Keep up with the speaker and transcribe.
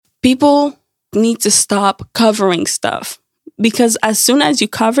people need to stop covering stuff. Because as soon as you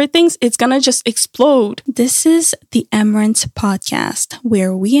cover things, it's going to just explode. This is the Emrance Podcast,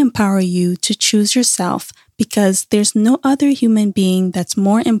 where we empower you to choose yourself because there's no other human being that's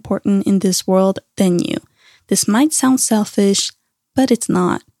more important in this world than you. This might sound selfish, but it's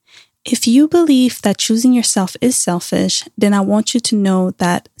not. If you believe that choosing yourself is selfish, then I want you to know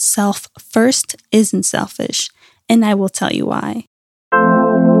that self first isn't selfish, and I will tell you why.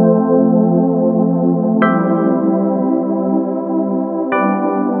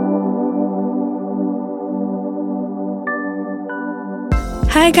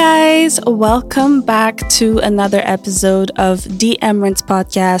 Hi guys, welcome back to another episode of the Emrance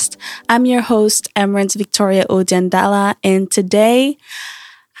Podcast. I'm your host, Emrance Victoria Odiandala, and today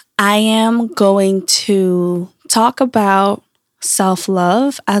I am going to talk about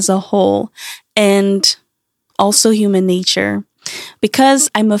self-love as a whole and also human nature. Because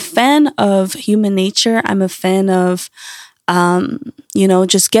I'm a fan of human nature, I'm a fan of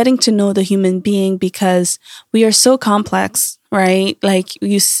just getting to know the human being because we are so complex, right? Like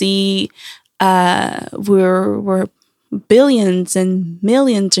you see, we're billions and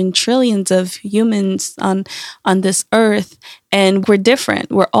millions and trillions of humans on this earth, and we're different.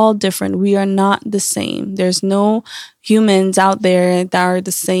 We're all different. We are not the same. There's no humans out there that are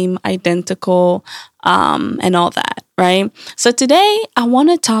the same, identical, and all that, right? So today I want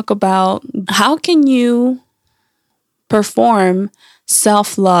to talk about how can you perform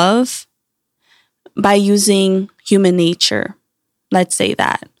self-love by using human nature. Let's say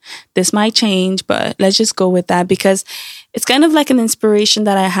that. This might change, but let's just go with that because it's kind of like an inspiration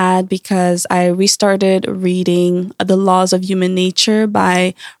that I had because I restarted reading The Laws of Human Nature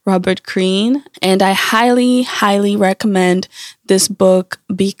by Robert Greene. And I highly, highly recommend this book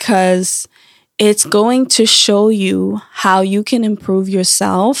because it's going to show you how you can improve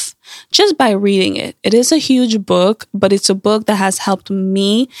yourself just by reading it. It is a huge book, but it's a book that has helped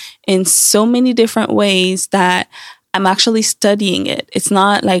me in so many different ways that I'm actually studying it. It's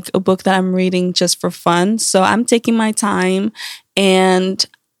not like a book that I'm reading just for fun. So I'm taking my time and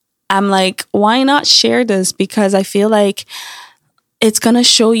I'm like, why not share this? Because I feel like it's going to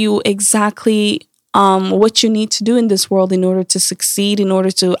show you exactly what you need to do in this world in order to succeed, in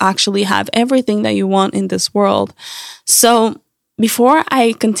order to actually have everything that you want in this world. So before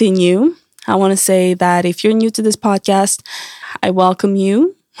I continue, I want to say that if you're new to this podcast, I welcome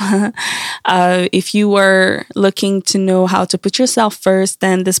you. If you were looking to know how to put yourself first,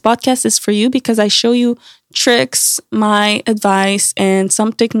 then this podcast is for you because I show you tricks, my advice, and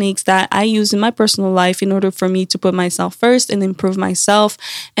some techniques that I use in my personal life in order for me to put myself first and improve myself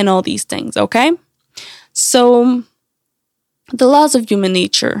and all these things, okay? So, the laws of human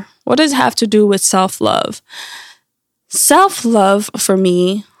nature. What does it have to do with self-love? Self-love, for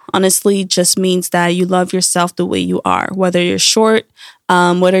me, honestly, just means that you love yourself the way you are. Whether you're short,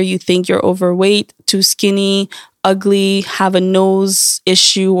 whether you think you're overweight, too skinny, ugly, have a nose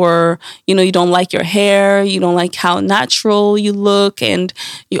issue, or, you don't like your hair, you don't like how natural you look, and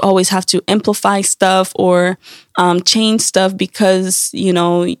you always have to amplify stuff or change stuff because,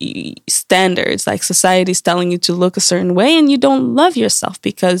 standards, like society's telling you to look a certain way, and you don't love yourself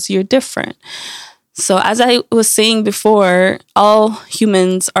because you're different. So as I was saying before, all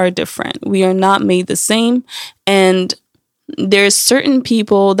humans are different. We are not made the same. And there's certain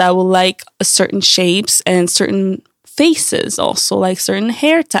people that will like certain shapes and certain faces also, like certain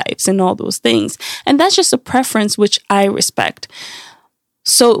hair types and all those things. And that's just a preference, which I respect.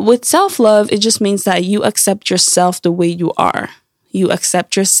 So with self-love, it just means that you accept yourself the way you are. You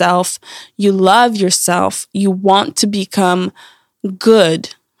accept yourself. You love yourself. You want to become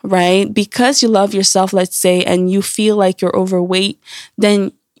good, right? Because you love yourself, let's say, and you feel like you're overweight,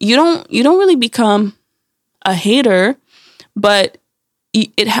 then you don't really become a hater, but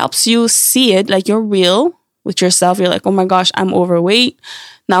it helps you see it like you're real with yourself. You're like, oh my gosh, I'm overweight.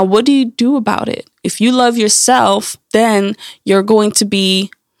 Now, what do you do about it? If you love yourself, then you're going to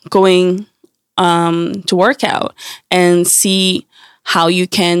be going to work out and see how you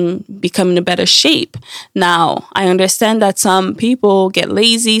can become in a better shape. Now, I understand that some people get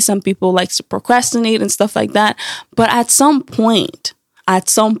lazy, some people like to procrastinate and stuff like that. But at some point,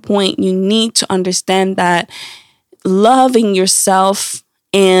 you need to understand that loving yourself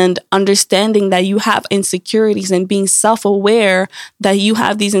and understanding that you have insecurities and being self-aware that you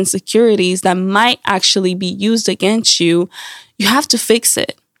have these insecurities that might actually be used against you, you have to fix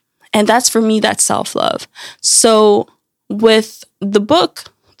it. And that's, for me, that's self-love. So with the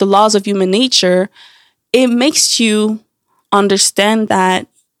book, The Laws of Human Nature, it makes you understand that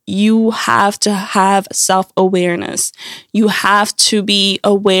you have to have self-awareness. You have to be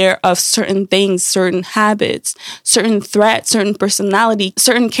aware of certain things, certain habits, certain threats, certain personality,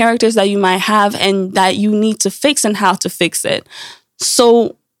 certain characters that you might have and that you need to fix and how to fix it.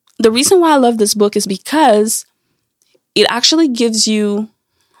 So the reason why I love this book is because it actually gives you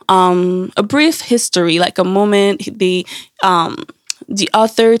a brief history, like a moment. The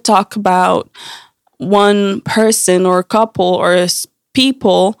author talk about one person or a couple or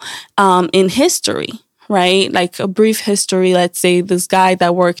people in history, right? Like a brief history. Let's say this guy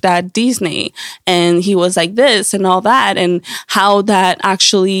that worked at Disney and he was like this and all that, and how that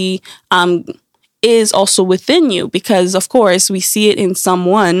actually is also within you, because of course we see it in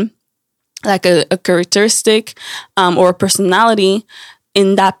someone, like a characteristic or a personality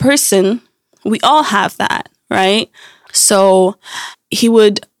in that person. We all have that, right? So he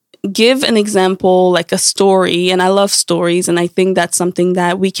would give an example, like a story, and I love stories, and I think that's something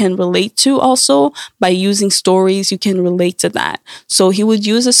that we can relate to also. By using stories, you can relate to that. So he would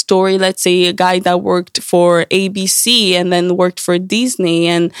use a story, let's say a guy that worked for ABC and then worked for Disney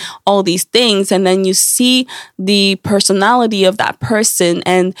and all these things, and then you see the personality of that person,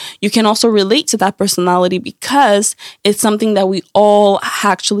 and you can also relate to that personality because it's something that we all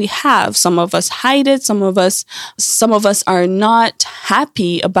actually have. Some of us hide it, some of us are not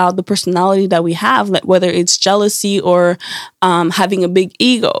happy about the personality that we have, like whether it's jealousy or having a big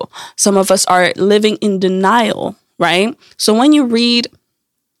ego. Some of us are living in denial, right? So when you read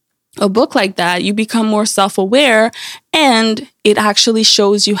a book like that, you become more self-aware, and it actually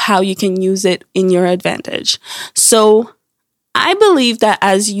shows you how you can use it in your advantage. So I believe that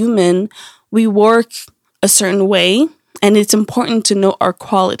as human, we work a certain way, and it's important to know our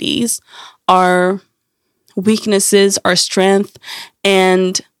qualities, our weaknesses, our strength,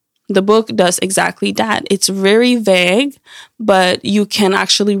 and the book does exactly that. It's very vague, but you can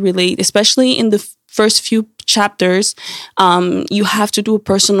actually relate, especially in the first few chapters. You have to do a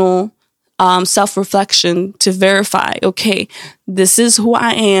personal self-reflection to verify, okay, this is who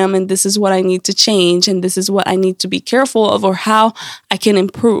I am, and this is what I need to change, and this is what I need to be careful of, or how I can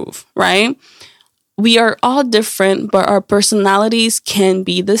improve, right? We are all different, but our personalities can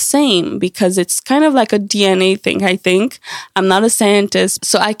be the same because it's kind of like a DNA thing, I think. I'm not a scientist,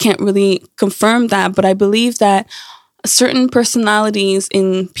 so I can't really confirm that, but I believe that certain personalities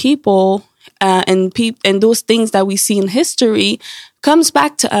in people and those things that we see in history comes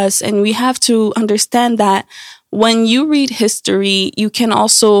back to us, and we have to understand that when you read history, you can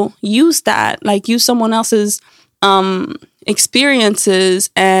also use that, like use someone else's experiences,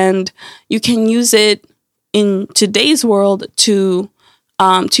 and you can use it in today's world to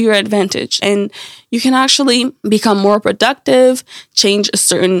your advantage, and you can actually become more productive, change a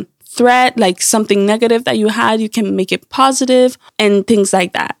certain threat, like something negative that you had, you can make it positive, and things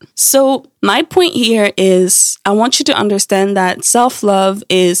like that. So my point here is I want you to understand that self-love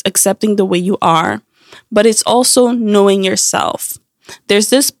is accepting the way you are, but it's also knowing yourself.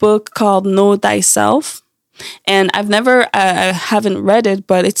 There's this book called Know Thyself, and I haven't read it,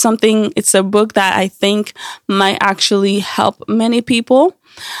 but it's a book that I think might actually help many people.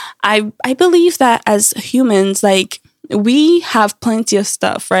 I believe that as humans, like, we have plenty of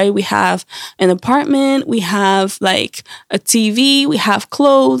stuff, right? We have an apartment, we have like a TV, we have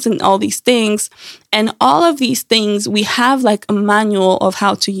clothes and all these things. And all of these things, we have like a manual of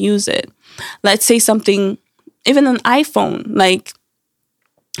how to use it. Let's say something, even an iPhone, like,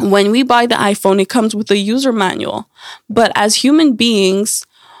 when we buy the iPhone, it comes with a user manual. But as human beings,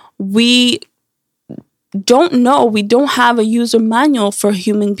 we don't have a user manual for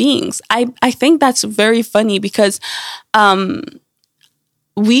human beings. I think that's very funny because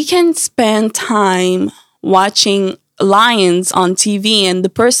we can spend time watching lions on TV, and the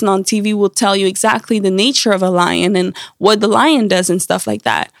person on TV will tell you exactly the nature of a lion and what the lion does and stuff like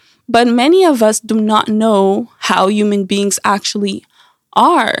that. But many of us do not know how human beings actually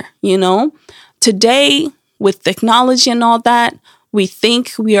are, Today, with technology and all that, we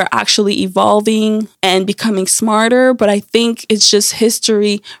think we are actually evolving and becoming smarter, but I think it's just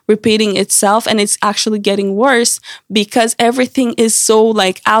history repeating itself, and it's actually getting worse because everything is so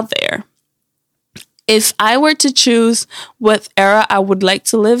like out there. If I were to choose what era I would like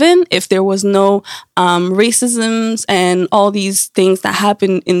to live in, if there was no racisms and all these things that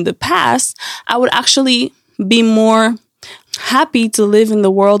happened in the past, I would actually be more happy to live in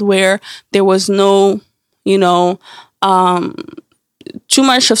the world where there was no, too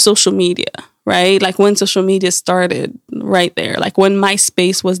much of social media, right? Like when social media started right there, like when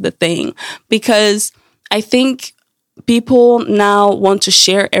MySpace was the thing, because I think people now want to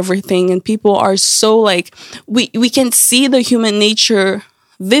share everything, and people are so like, we can see the human nature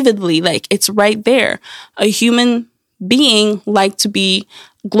vividly, like it's right there. A human being like to be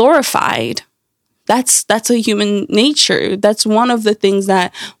glorified. That's a human nature. That's one of the things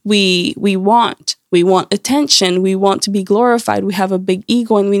that we want. We want attention. We want to be glorified. We have a big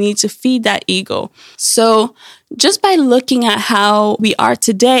ego and we need to feed that ego. So just by looking at how we are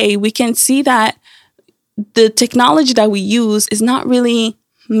today, we can see that the technology that we use is not really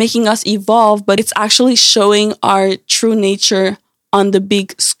making us evolve, but it's actually showing our true nature on the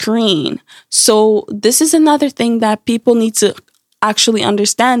big screen. So this is another thing that people need to actually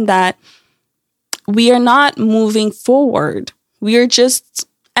understand, that we are not moving forward. We are just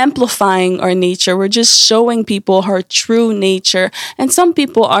amplifying our nature. We're just showing people our true nature. And some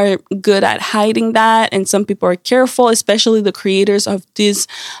people are good at hiding that, and some people are careful, especially the creators of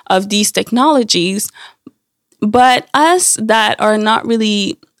these technologies. But us that are not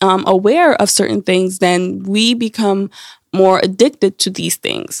really aware of certain things, then we become more addicted to these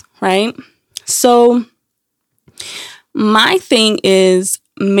things, right? So my thing is,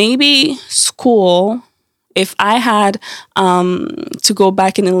 maybe school, if I had to go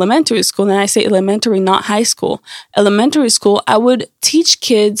back in elementary school, and I say elementary, not high school, elementary school, I would teach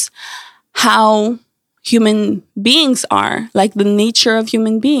kids how human beings are, like the nature of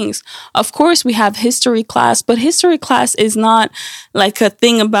human beings. Of course, we have history class, but history class is not like a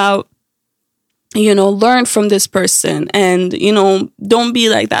thing about, learn from this person and, don't be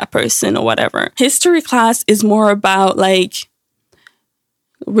like that person or whatever. History class is more about like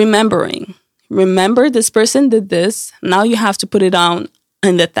remembering. Remember, this person did this. Now you have to put it down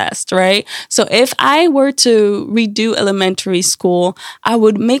in the test, right? So if I were to redo elementary school, I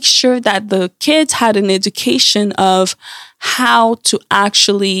would make sure that the kids had an education of how to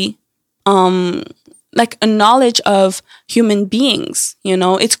actually, like a knowledge of human beings.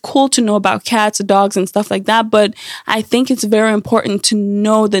 It's cool to know about cats, dogs, and stuff like that, but I think it's very important to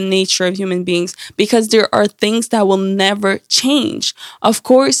know the nature of human beings, because there are things that will never change. Of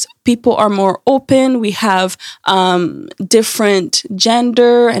course, people are more open. We have different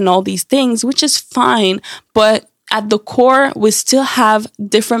gender and all these things, which is fine, but at the core, we still have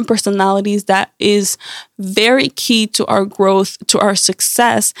different personalities that is very key to our growth, to our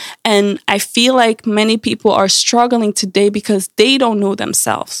success. And I feel like many people are struggling today because they don't know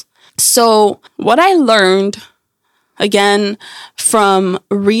themselves. So what I learned, again, from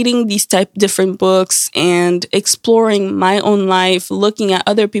reading these different books and exploring my own life, looking at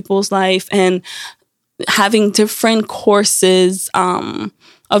other people's life, and having different courses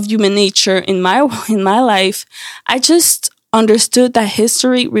of human nature in my life, I just understood that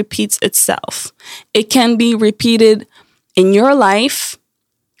history repeats itself. It can be repeated in your life,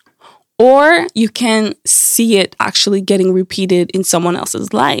 or you can see it actually getting repeated in someone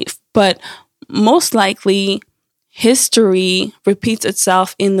else's life. But most likely, history repeats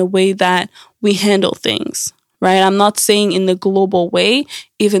itself in the way that we handle things. Right? I'm not saying in the global way,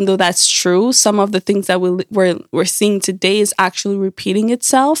 even though that's true. Some of the things that we're seeing today is actually repeating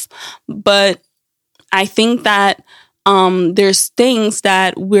itself. But I think that there's things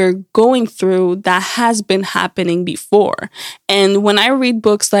that we're going through that has been happening before. And when I read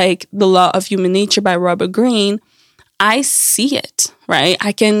books like The Law of Human Nature by Robert Greene, I see it, right?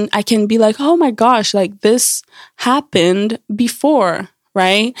 I can be like, oh my gosh, like this happened before.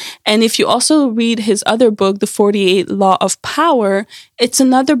 Right? And if you also read his other book, The 48 Law of Power, it's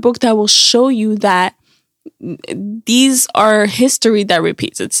another book that will show you that these are history that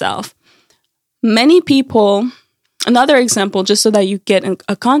repeats itself. Many people, another example, just so that you get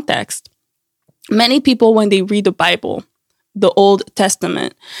a context, many people, when they read the Bible, the Old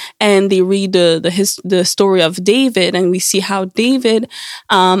Testament, and they read the story of David, and we see how David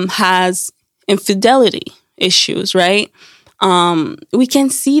has infidelity issues, right? We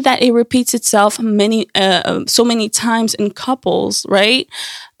can see that it repeats itself so many times in couples, right?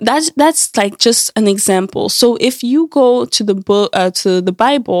 That's like just an example. So if you go to the book, to the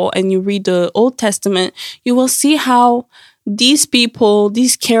Bible, and you read the Old Testament, you will see how these people,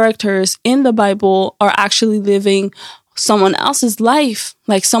 these characters in the Bible, are actually living someone else's life.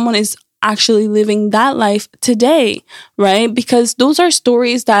 Like someone is actually living that life today, right? Because those are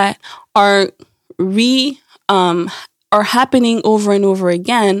stories that are happening over and over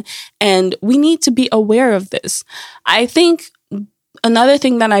again, and we need to be aware of this. I think another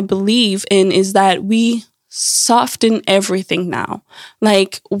thing that I believe in is that we soften everything now.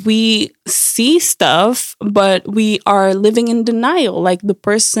 Like we see stuff, but we are living in denial. Like the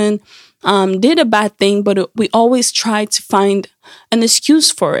person did a bad thing, but we always try to find an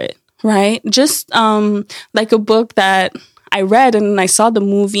excuse for it, right? Just like a book that I read and I saw the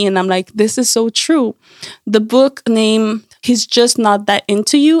movie and I'm like, this is so true. The book named He's just not that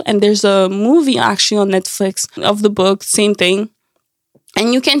into you. And there's a movie actually on Netflix of the book, same thing.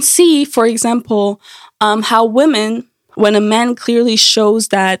 And you can see, for example, how women, when a man clearly shows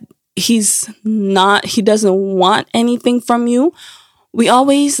that he doesn't want anything from you, we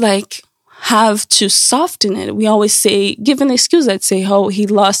always have to soften it. We always give an excuse. Let's say, oh, he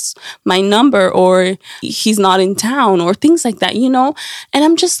lost my number, or he's not in town, or things like that, And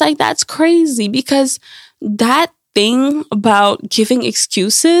I'm just like, that's crazy, because that thing about giving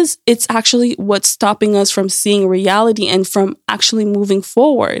excuses, it's actually what's stopping us from seeing reality and from actually moving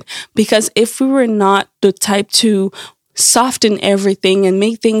forward. Because if we were not the type to soften everything and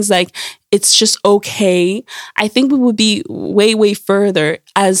make things like it's just okay, I think we would be way, way further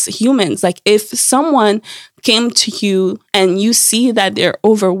as humans. Like if someone came to you and you see that they're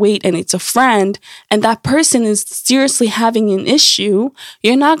overweight and it's a friend and that person is seriously having an issue,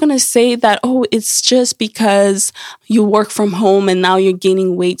 you're not going to say that, oh, it's just because you work from home and now you're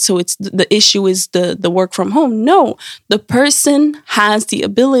gaining weight, so it's the issue is the work from home. No, the person has the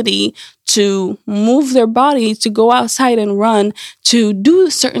ability to move their body, to go outside and run, to do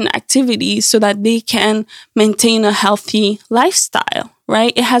certain activities so that they can maintain a healthy lifestyle,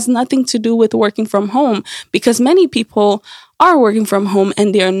 right? It has nothing to do with working from home, because many people are working from home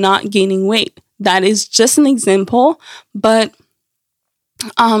and they are not gaining weight. That is just an example, but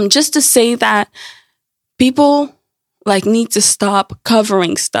just to say that people need to stop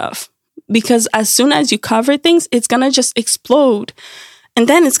covering stuff, because as soon as you cover things, it's going to just explode. And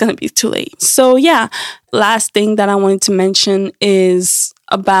then it's going to be too late. So yeah, last thing that I wanted to mention is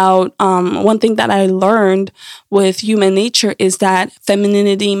about one thing that I learned with human nature is that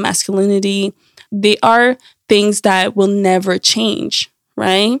femininity, masculinity, they are things that will never change,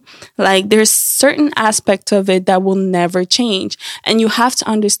 right? Like there's certain aspect of it that will never change. And you have to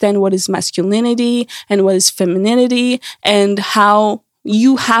understand what is masculinity and what is femininity and how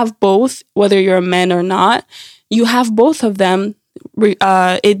you have both, whether you're a man or not, you have both of them.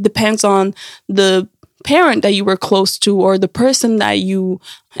 It depends on the parent that you were close to or the person that you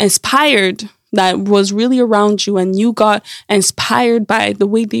inspired that was really around you and you got inspired by the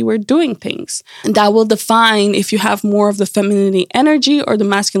way they were doing things. And that will define if you have more of the femininity energy or the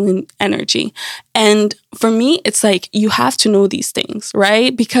masculine energy. And for me, it's like you have to know these things,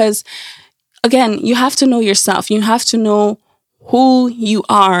 right? Because again, you have to know yourself. You have to know who you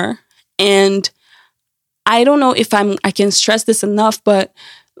are. And I don't know if I can stress this enough, but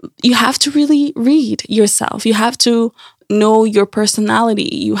you have to really read yourself. You have to know your personality.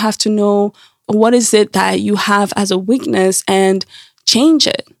 You have to know what is it that you have as a weakness and change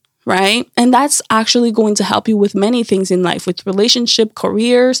it, right? And that's actually going to help you with many things in life, with relationship,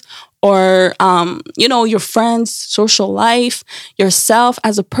 careers, or, your friends, social life, yourself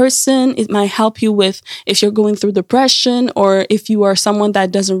as a person. It might help you with if you're going through depression or if you are someone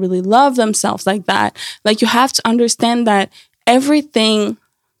that doesn't really love themselves like that. Like you have to understand that everything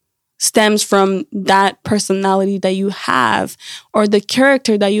stems from that personality that you have or the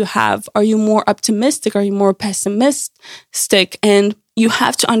character that you have. Are you more optimistic? Are you more pessimistic? And you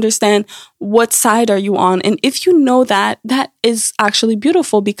have to understand what side are you on. And if you know that, that is actually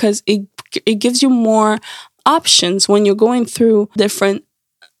beautiful because it gives you more options when you're going through different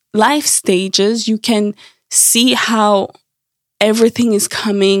life stages. You can see how everything is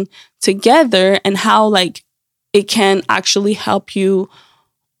coming together and how it can actually help you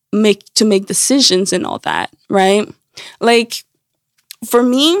make decisions and all that, right? Like for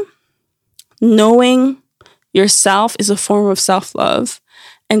me, knowing yourself is a form of self-love,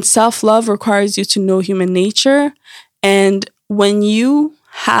 and self-love requires you to know human nature. And when you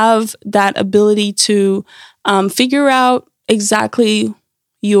have that ability to figure out exactly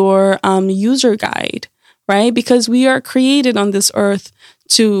your user guide, right? Because we are created on this earth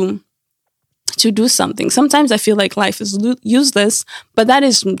to do something. Sometimes I feel like life is useless, but that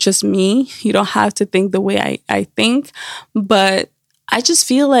is just me. You don't have to think the way I think. But I just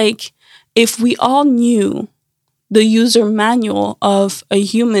feel like if we all knew the user manual of a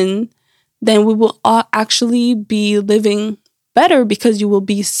human, then we will all actually be living better because you will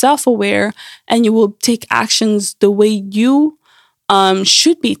be self-aware and you will take actions the way you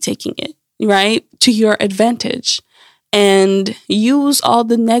should be taking it, right? To your advantage. And use all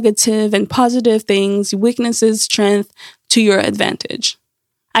the negative and positive things, weaknesses, strength to your advantage.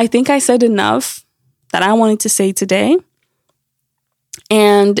 I think I said enough that I wanted to say today.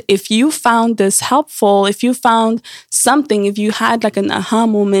 And if you found this helpful, if you found something, if you had an aha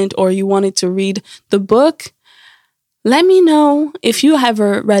moment or you wanted to read the book, Let me know if you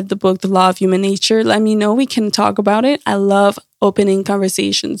ever read the book, The Law of Human Nature. Let me know. We can talk about it. I love opening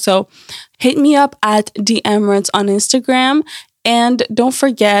conversations. So hit me up at DMrance on Instagram. And don't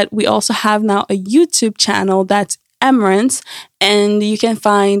forget, we also have now a YouTube channel that's Emrance. And you can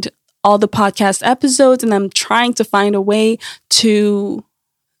find all the podcast episodes. And I'm trying to find a way to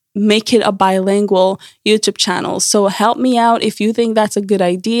make it a bilingual YouTube channel. So help me out if you think that's a good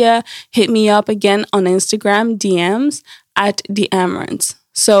idea. Hit me up again on Instagram, DMs at DMrance.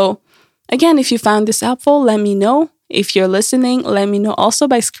 So again, if you found this helpful, let me know. If you're listening, let me know also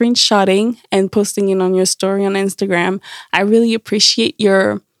by screenshotting and posting it on your story on Instagram. I really appreciate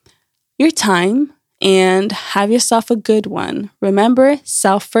your time, and have yourself a good one. Remember,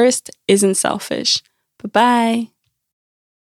 self first isn't selfish. Bye-bye.